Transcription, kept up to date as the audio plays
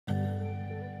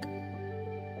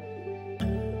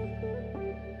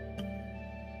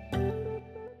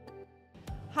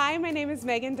Hi, my name is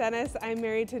Megan Dennis. I'm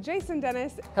married to Jason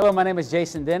Dennis. Hello, my name is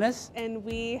Jason Dennis. And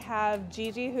we have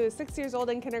Gigi, who is 6 years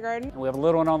old in kindergarten. We have a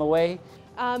little one on the way.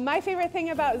 My favorite thing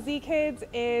about Zkids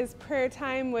is prayer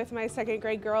time with my second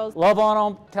grade girls. Love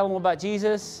on them, tell them about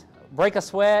Jesus, break a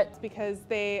sweat. Because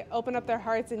they open up their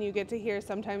hearts and you get to hear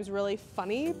sometimes really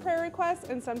funny prayer requests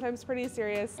and sometimes pretty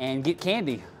serious. And get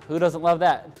candy. Who doesn't love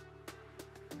that?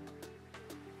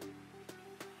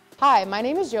 Hi, my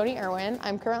name is Joni Irwin.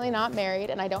 I'm currently not married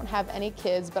and I don't have any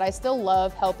kids, but I still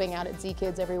love helping out at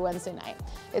Zkids every Wednesday night.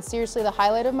 It's seriously the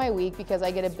highlight of my week because I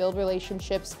get to build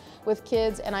relationships with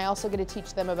kids and I also get to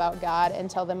teach them about God and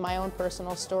tell them my own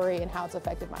personal story and how it's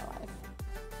affected my life.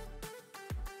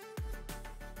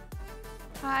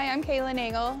 Hi, I'm Kayla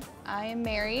Nagel. I am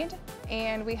married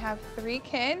and we have 3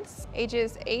 kids,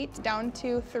 ages 8 down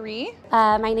to 3.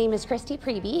 My name is Christy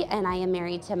Preby and I am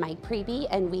married to Mike Preby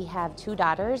and we have 2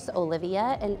 daughters,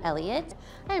 Olivia and Elliot.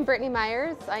 I am Brittany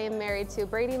Myers. I am married to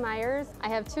Brady Myers. I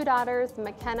have 2 daughters,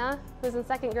 McKenna, who's in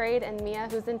 2nd grade, and Mia,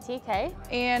 who's in TK.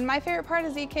 And my favorite part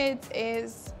of Zkids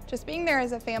is just being there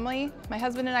as a family. My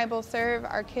husband and I both serve.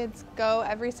 Our kids go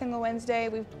every single Wednesday.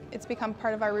 It's become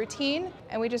part of our routine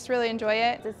and we just really enjoy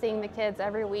it. Just seeing the kids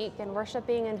every week and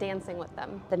worshiping and dancing with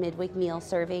them. The midweek meal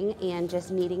serving and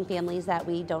just meeting families that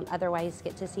we don't otherwise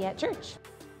get to see at church.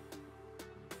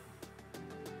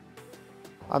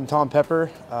 I'm Tom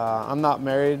Pepper. I'm not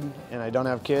married and I don't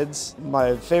have kids.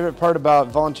 My favorite part about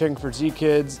volunteering for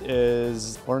Zkids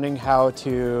is learning how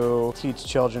to teach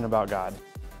children about God.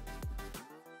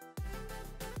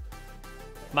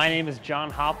 My name is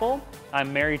John Hopple.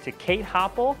 I'm married to Kate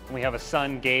Hopple. We have a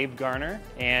son, Gabe Garner.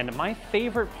 And my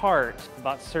favorite part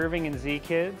about serving in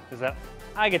Zkids is that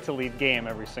I get to lead game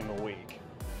every single week.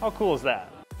 How cool is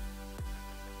that?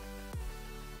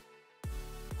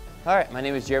 All right, my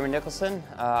name is Jeremy Nicholson.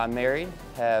 I'm married,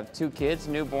 have 2 kids,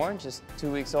 newborn, just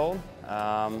 2 weeks old.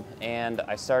 And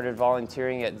I started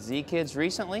volunteering at Zkids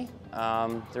recently.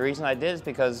 The reason I did is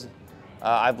because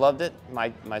I've loved it.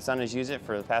 My son has used it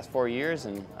for the past 4 years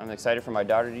and I'm excited for my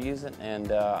daughter to use it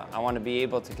and I want to be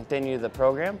able to continue the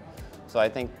program. So I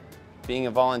think being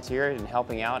a volunteer and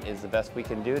helping out is the best we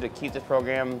can do to keep this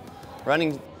program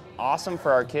running awesome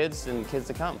for our kids and kids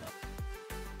to come.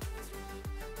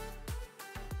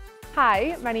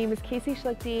 Hi, my name is Casey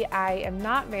Schlichty. I am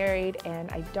not married and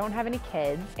I don't have any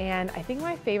kids. And I think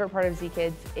my favorite part of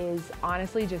Zkids is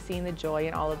honestly just seeing the joy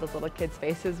in all of those little kids'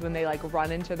 faces when they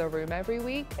run into the room every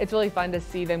week. It's really fun to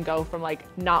see them go from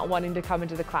not wanting to come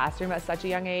into the classroom at such a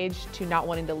young age to not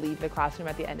wanting to leave the classroom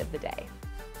at the end of the day.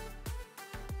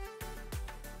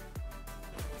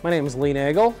 My name is Lee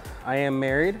Nagel. I am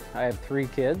married. I have 3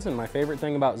 kids and my favorite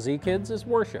thing about Zkids is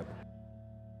worship.